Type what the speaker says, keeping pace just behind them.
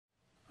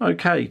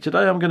Okay,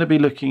 today I'm going to be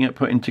looking at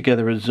putting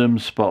together a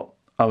zumspot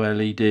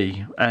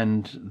OLED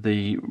and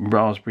the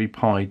Raspberry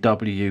Pi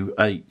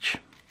WH.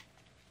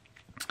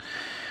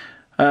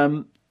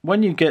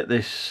 When you get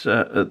this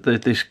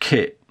this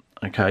kit,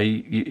 okay,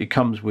 it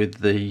comes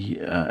with the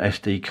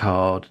SD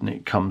card, and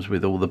it comes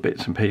with all the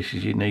bits and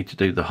pieces you need to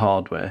do the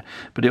hardware,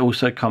 but it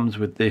also comes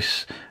with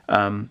this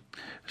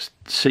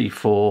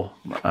C4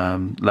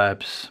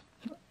 Labs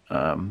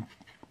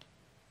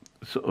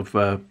sort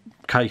of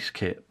case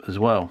kit as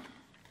well.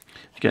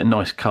 You get a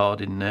nice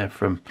card in there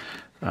from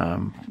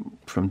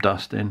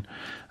Dustin,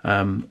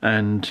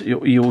 and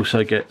you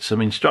also get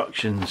some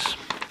instructions.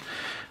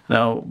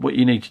 Now what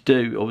you need to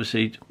do,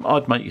 obviously,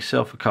 I'd make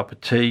yourself a cup of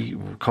tea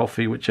or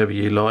coffee, whichever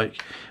you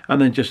like, and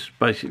then just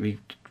basically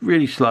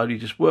really slowly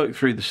just work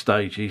through the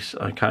stages,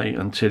 okay,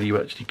 until you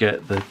actually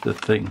get the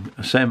thing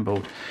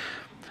assembled.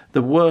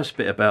 The worst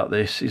bit about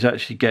this is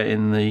actually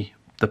getting the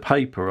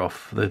paper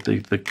off,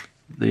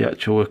 the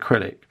actual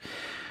acrylic.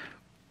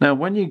 Now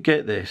when you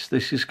get this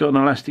has got an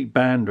elastic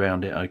band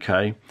around it,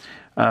 okay,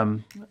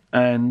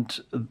 and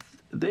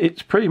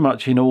it's pretty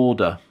much in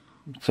order,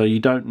 so you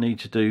don't need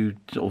to do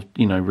sort of,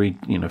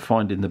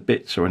 finding the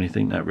bits or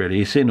anything. That really,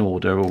 it's in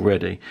order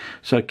already.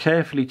 So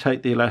carefully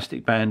take the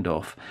elastic band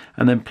off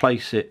and then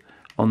place it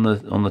on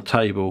the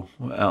table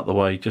out the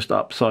way, just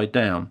upside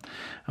down.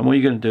 And what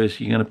you're going to do is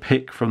you're going to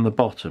pick from the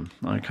bottom,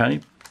 okay.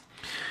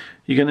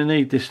 You're going to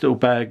need this little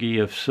baggie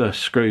of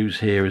screws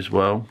here as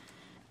well.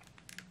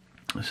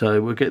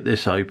 So we'll get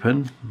this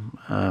open,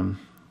 and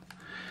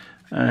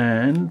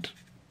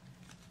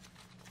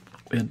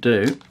what we'll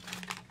do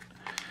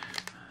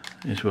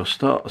is we'll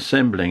start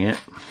assembling it,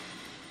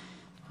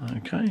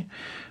 okay.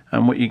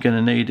 And what you're going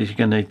to need is you're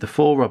going to need the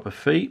 4 rubber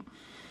feet,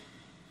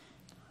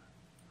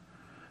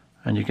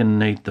 and you're going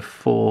to need the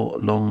 4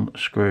 long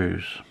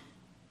screws.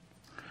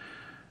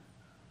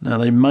 Now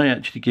they may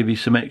actually give you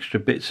some extra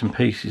bits and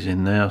pieces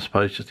in there, I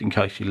suppose, just in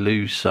case you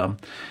lose some.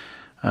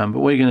 But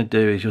what you're going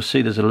to do is you'll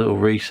see there's a little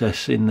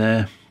recess in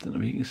there. I don't know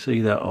if you can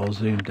see that. I'll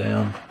zoom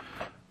down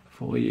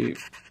for you.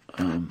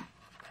 I don't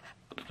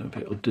know if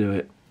it'll do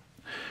it.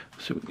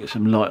 So we can get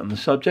some light on the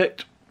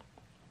subject.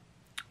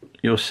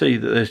 You'll see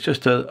that there's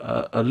just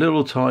a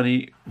little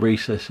tiny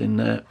recess in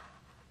there.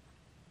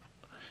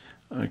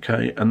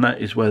 Okay, and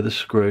that is where the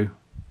screw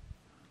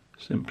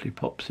simply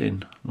pops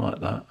in like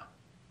that.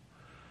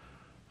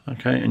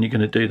 Okay, and you're going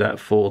to do that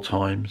 4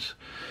 times.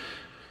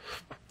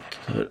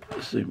 So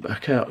let's zoom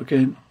back out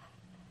again.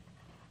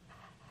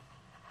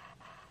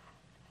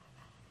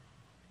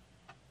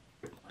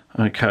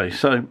 Okay,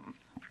 so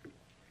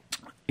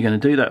you're going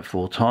to do that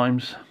 4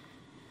 times.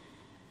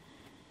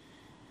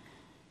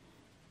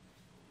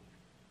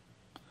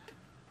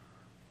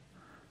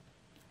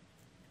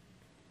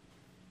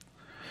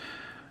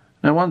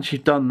 Now once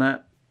you've done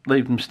that,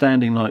 leave them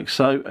standing like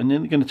so, and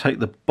then you're going to take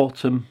the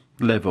bottom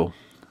level.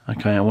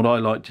 Okay, and what I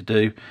like to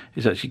do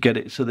is actually get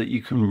it so that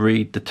you can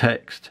read the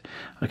text,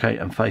 okay,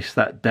 and face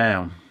that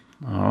down.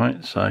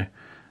 Alright, so,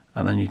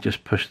 and then you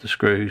just push the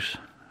screws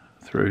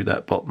through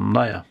that bottom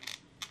layer.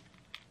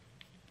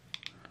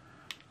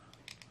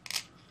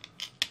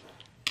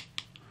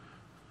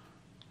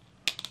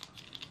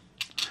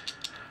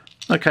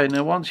 Okay,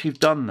 now once you've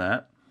done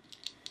that,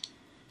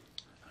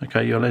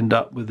 okay, you'll end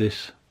up with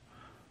this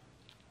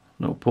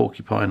little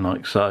porcupine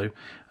like so,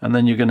 and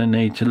then you're going to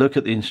need to look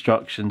at the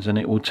instructions, and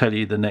it will tell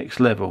you the next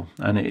level,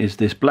 and it is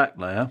this black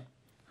layer,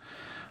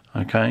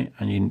 okay.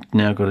 And you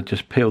now got to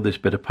just peel this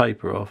bit of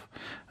paper off,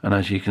 and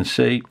as you can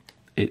see,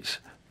 it's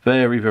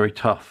very, very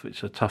tough.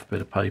 It's a tough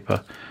bit of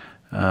paper,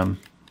 and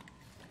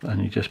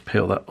you just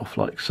peel that off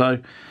like so,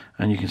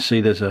 and you can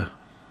see there's a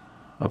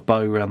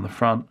bow around the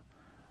front,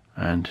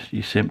 and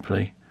you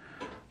simply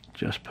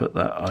just put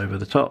that over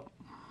the top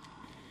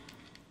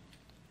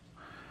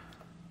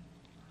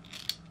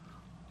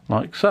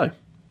like so.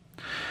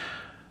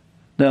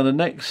 Now the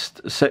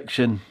next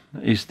section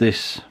is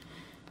this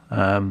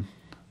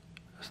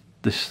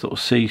this sort of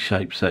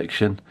C-shaped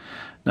section.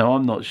 Now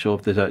I'm not sure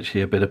if there's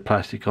actually a bit of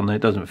plastic on there.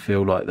 It doesn't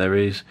feel like there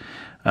is,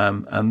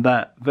 and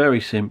that very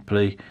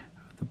simply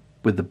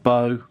with the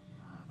bow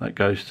that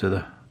goes to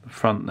the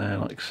front there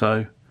like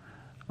so,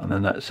 and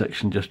then that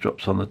section just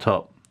drops on the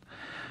top.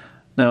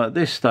 Now at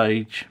this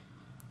stage,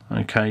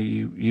 okay,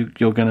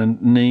 you're going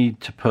to need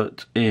to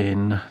put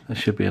in, there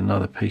should be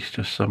another piece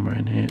just somewhere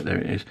in here, there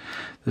it is.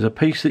 There's a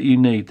piece that you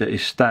need that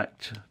is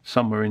stacked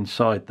somewhere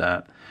inside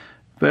that.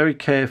 Very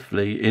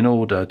carefully, in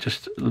order,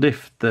 just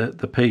lift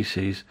the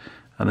pieces,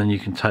 and then you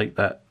can take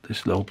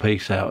this little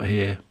piece out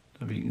here,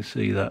 if you can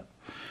see that.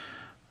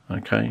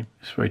 Okay,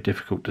 it's very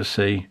difficult to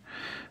see.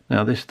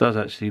 Now this does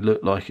actually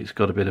look like it's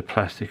got a bit of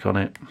plastic on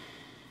it.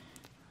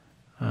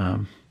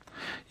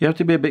 You have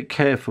to be a bit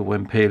careful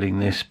when peeling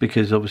this,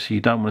 because obviously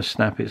you don't want to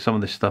snap it. Some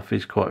of this stuff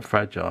is quite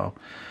fragile.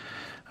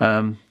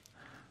 And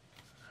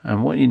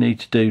what you need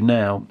to do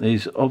now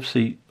is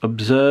obviously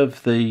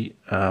observe the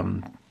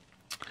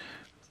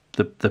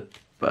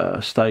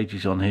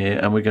stages on here,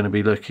 and we're going to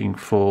be looking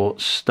for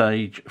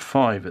stage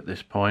 5 at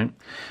this point.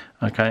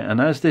 Okay,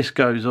 and as this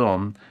goes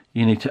on,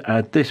 you need to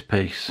add this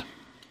piece.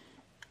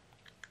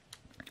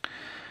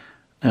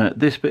 Now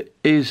this bit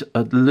is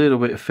a little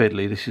bit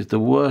fiddly. This is the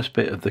worst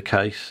bit of the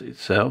case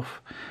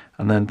itself,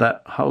 and then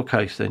that whole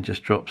case then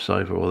just drops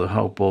over, or the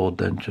whole board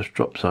then just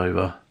drops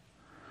over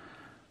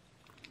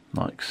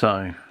like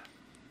so.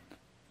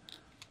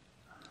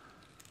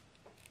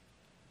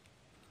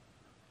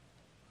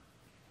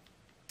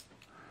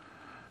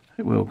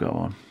 It will go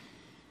on.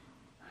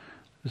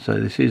 So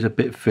this is a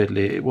bit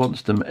fiddly. It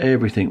wants to,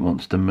 everything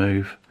wants to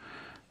move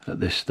at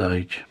this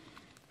stage.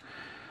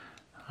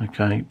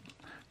 Okay,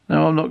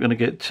 now I'm not going to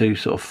get too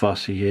sort of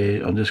fussy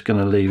here. I'm just going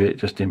to leave it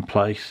just in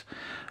place.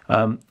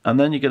 And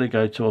then you're going to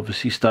go to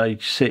obviously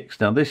stage 6.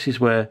 Now this is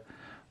where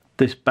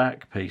this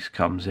back piece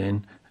comes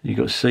in. You've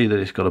got to see that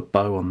it's got a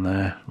bow on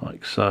there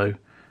like so,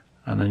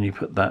 and then you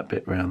put that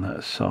bit round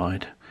that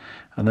side,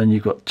 and then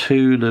you've got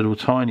 2 little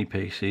tiny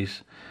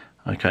pieces,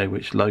 okay,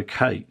 which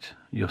locate.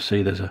 You'll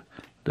see there's a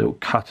little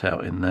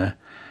cutout in there,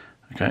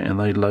 okay, and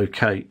they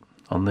locate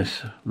on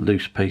this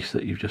loose piece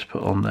that you've just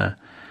put on there,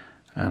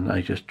 and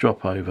they just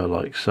drop over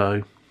like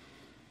so,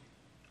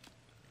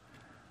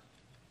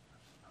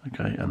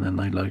 okay, and then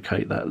they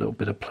locate that little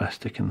bit of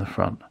plastic in the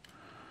front,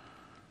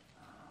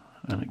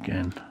 and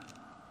again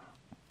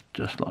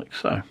just like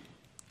so.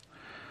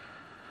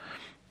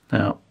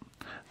 Now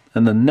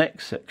in the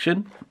next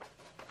section,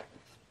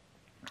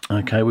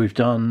 okay, we've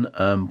done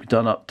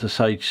up to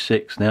stage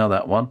 6 now.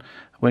 That one,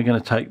 we're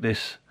going to take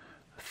this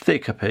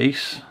thicker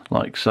piece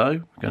like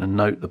so. We're going to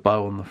note the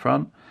bow on the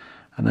front,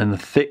 and then the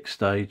thick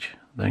stage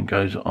then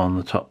goes on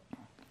the top.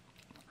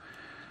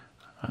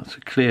 That's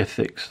a clear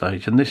thick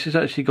stage, and this has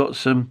actually got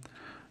some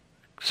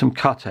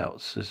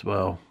cutouts as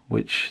well,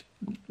 which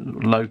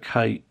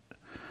locate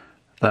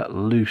that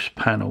loose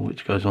panel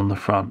which goes on the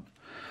front.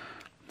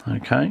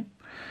 Okay,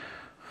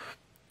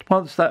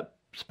 once that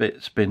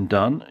bit's been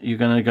done, you're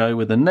going to go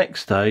with the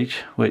next stage,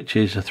 which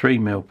is a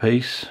 3mm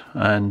piece,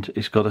 and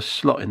it's got a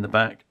slot in the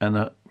back and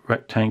a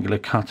rectangular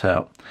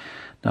cutout.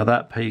 Now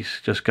that piece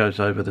just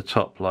goes over the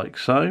top like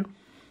so.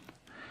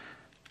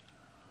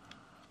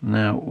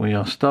 Now we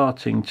are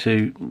starting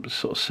to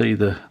sort of see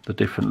the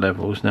different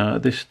levels. Now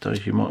at this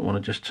stage you might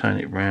want to just turn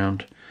it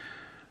round.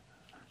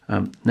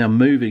 Now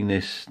moving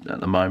this at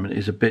the moment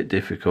is a bit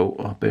difficult,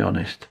 I'll be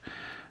honest.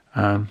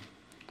 It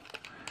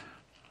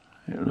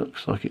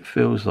looks like, it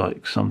feels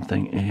like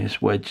something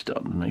is wedged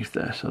underneath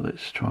there, so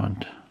let's try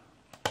and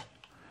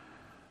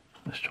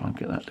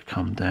get that to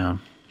come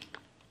down.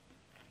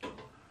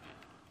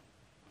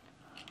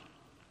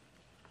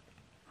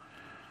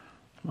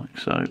 Like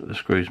so. The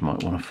screws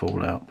might want to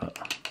fall out, but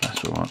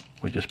that's alright,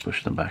 we just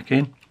push them back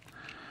in.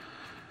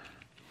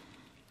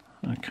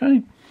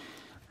 Okay.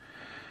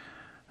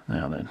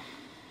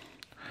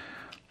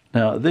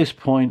 Now at this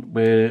point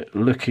we're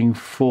looking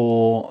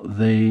for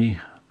the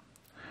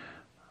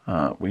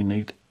we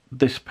need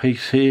this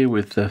piece here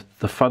with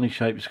the funny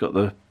shape. It's got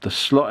the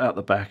slot out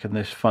the back and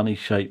this funny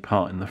shaped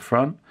part in the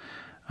front.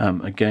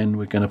 Again,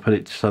 we're going to put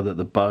it so that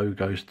the bow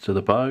goes to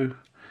the bow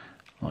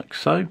like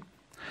so.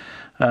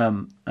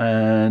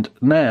 And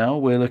now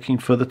we're looking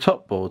for the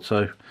top board,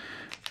 so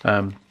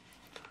we're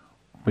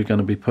going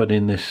to be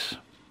putting this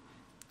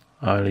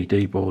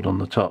OLED board on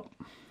the top,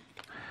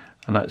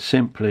 and that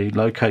simply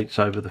locates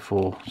over the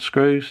 4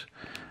 screws,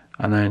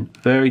 and then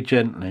very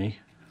gently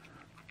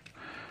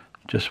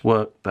just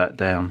work that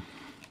down.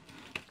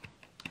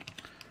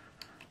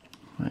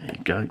 There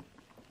you go,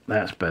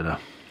 that's better.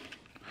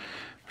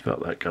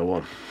 Felt that go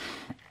on.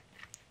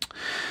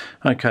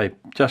 Okay,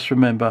 just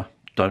remember,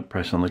 don't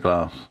press on the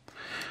glass.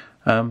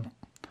 Now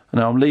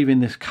I'm leaving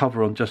this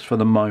cover on just for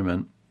the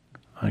moment,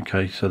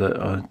 okay, so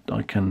that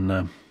I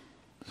can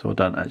so I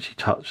don't actually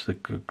touch the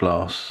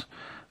glass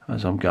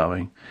as I'm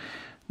going.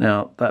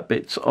 Now that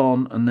bit's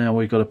on, and now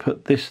we've got to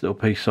put this little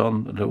piece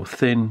on, a little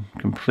thin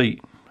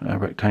complete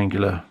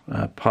rectangular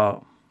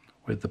part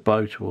with the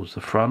bow towards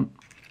the front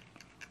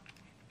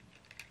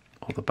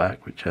or the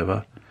back,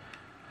 whichever.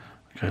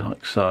 Okay,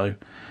 like so.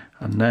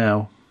 And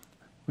now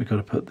we've got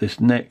to put this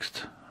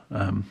next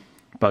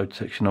bow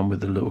section on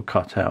with the little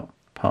cutout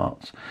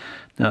parts.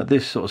 Now at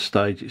this sort of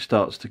stage it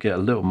starts to get a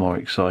little more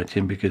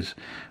exciting, because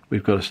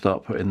we've got to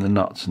start putting the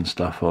nuts and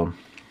stuff on.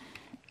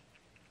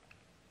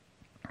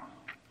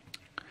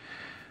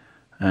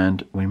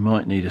 And we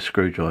might need a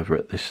screwdriver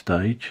at this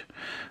stage,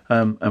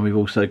 and we've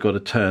also got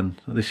to turn,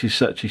 this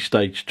is actually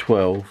stage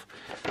 12,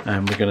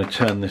 and we're going to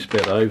turn this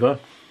bit over,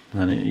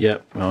 and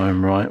yep,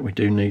 I'm right, we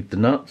do need the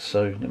nuts,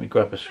 so let me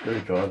grab a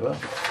screwdriver.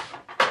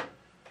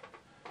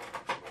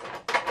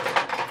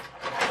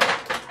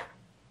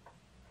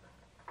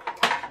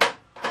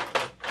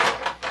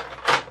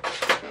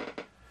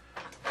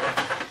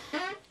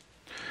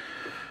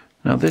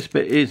 Now this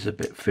bit is a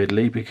bit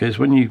fiddly, because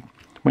when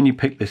you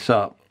pick this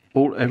up,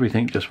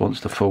 everything just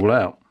wants to fall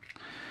out.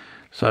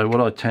 So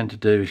what I tend to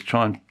do is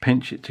try and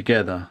pinch it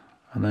together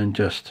and then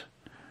just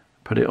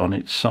put it on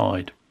its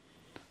side,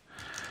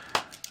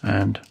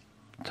 and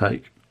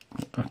take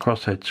a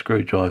crosshead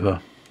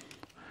screwdriver,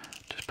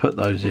 just put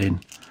those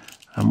in,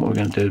 and what we're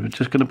going to do, we're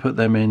just going to put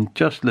them in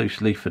just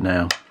loosely for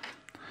now.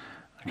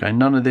 Okay,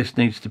 none of this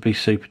needs to be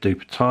super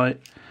duper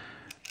tight.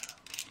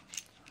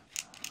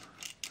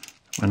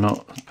 we're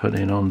not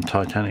putting on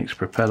Titanic's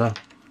propeller.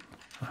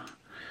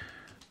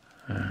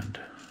 And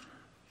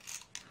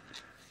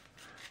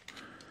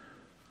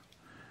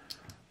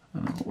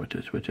what we do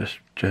is we just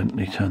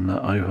gently turn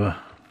that over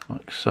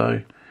like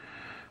so.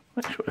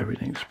 Make sure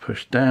everything's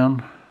pushed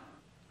down.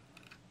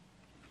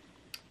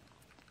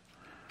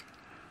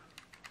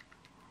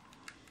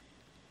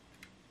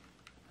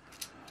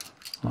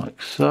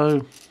 Like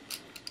so.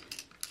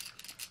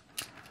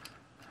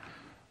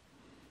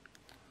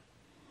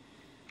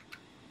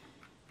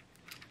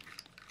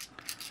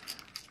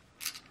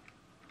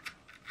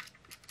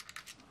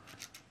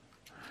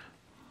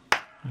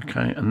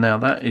 Okay, and now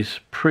that is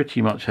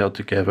pretty much held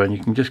together, and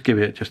you can just give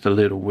it just a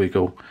little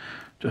wiggle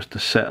just to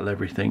settle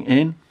everything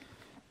in.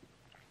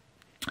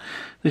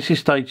 This is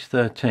stage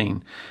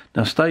 13.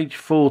 Now stage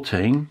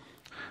 14,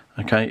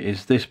 okay,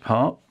 is this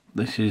part.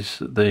 This is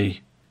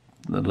the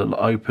little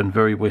open,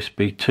 very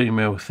wispy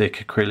 2mm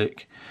thick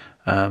acrylic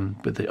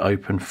with the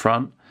open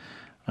front.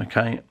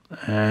 Okay,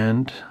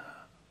 and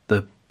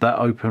that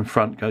open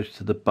front goes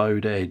to the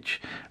bowed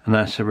edge, and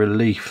that's a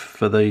relief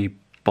for the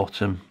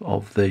bottom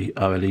of the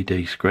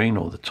OLED screen,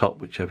 or the top,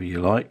 whichever you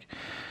like.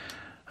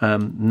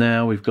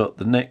 Now we've got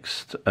the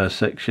next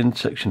section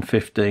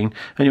 15,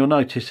 and you'll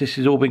notice this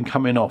has all been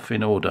coming off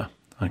in order.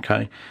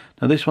 Okay,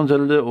 now this one's a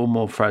little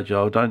more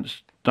fragile. Don't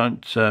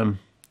sort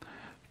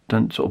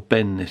of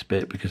bend this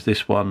bit, because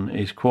this one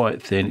is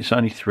quite thin. It's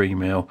only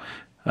 3mm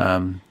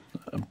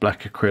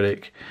black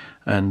acrylic,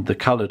 and the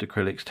coloured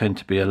acrylics tend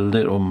to be a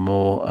little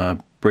more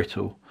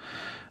brittle.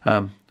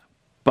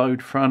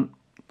 Bowed front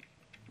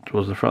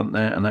towards the front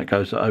there, and that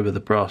goes over the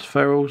brass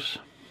ferrules.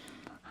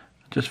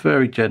 Just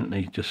very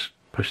gently just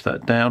push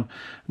that down.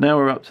 Now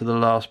we're up to the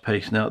last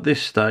piece. Now at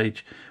this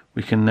stage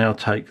we can now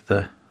take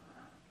the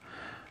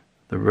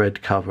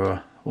red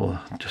cover,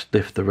 or just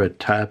lift the red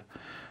tab,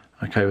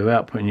 okay,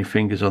 without putting your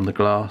fingers on the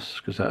glass,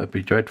 because that would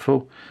be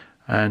dreadful.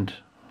 And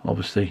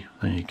obviously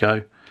there you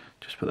go,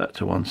 just put that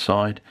to one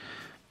side.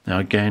 Now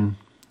again,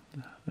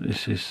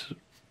 this is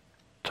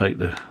take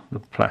the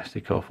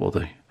plastic off, or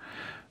the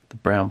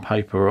brown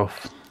paper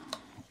off.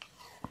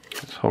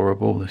 It's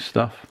horrible, this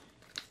stuff.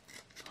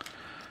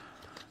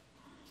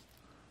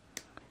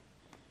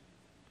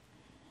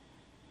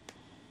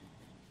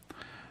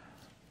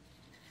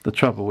 The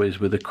trouble is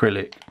with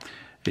acrylic,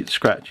 it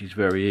scratches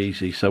very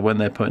easy, so when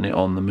they're putting it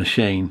on the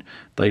machine,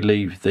 they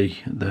leave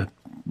the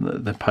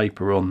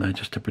paper on there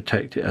just to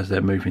protect it as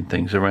they're moving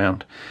things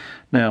around.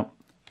 Now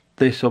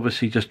this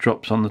obviously just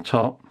drops on the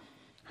top,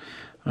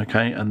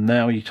 okay, and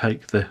now you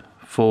take the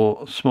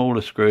 4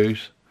 smaller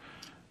screws,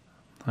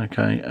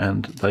 okay,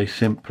 and they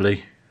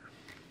simply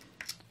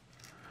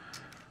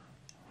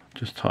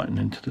just tighten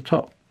into the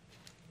top.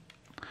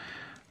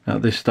 Now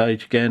at this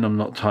stage again, I'm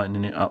not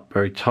tightening it up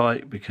very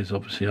tight, because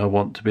obviously I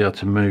want to be able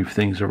to move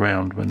things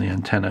around when the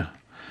antenna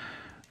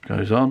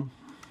goes on.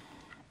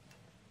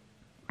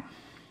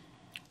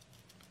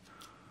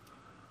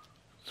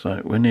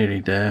 So we're nearly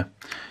there,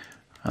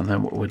 and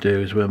then what we'll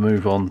do is we'll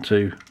move on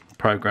to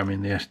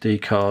programming the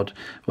SD card.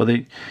 Well,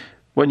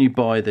 when you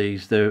buy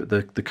these,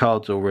 the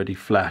card's already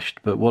flashed,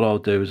 but what I'll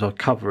do is I'll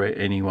cover it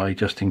anyway,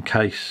 just in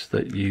case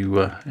that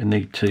you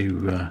need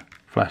to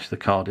flash the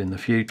card in the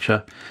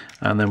future,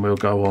 and then we'll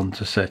go on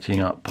to setting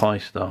up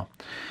Pi-Star.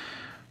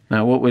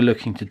 Now what we're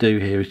looking to do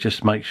here is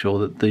just make sure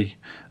that the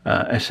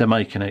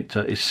SMA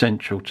connector is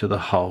central to the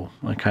hole,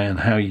 okay,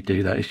 and how you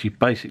do that is you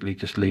basically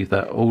just leave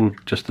that all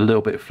just a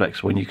little bit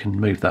flexible, and you can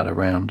move that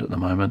around at the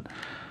moment.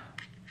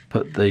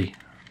 Put the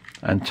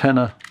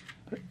antenna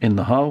in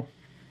the hole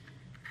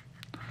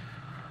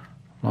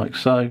like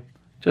so,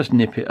 just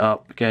nip it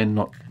up again,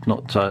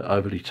 not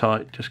overly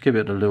tight, just give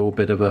it a little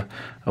bit of a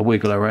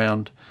wiggle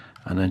around,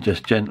 and then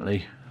just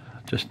gently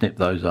just nip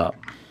those up,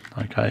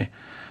 okay,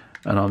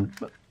 and I'm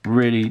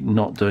really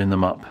not doing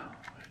them up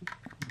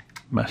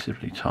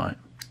massively tight.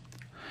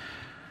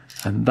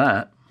 And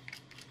that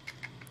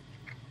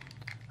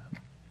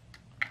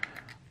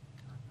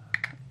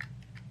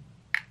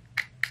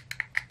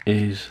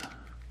is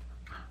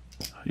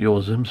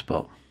your zoom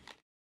spot.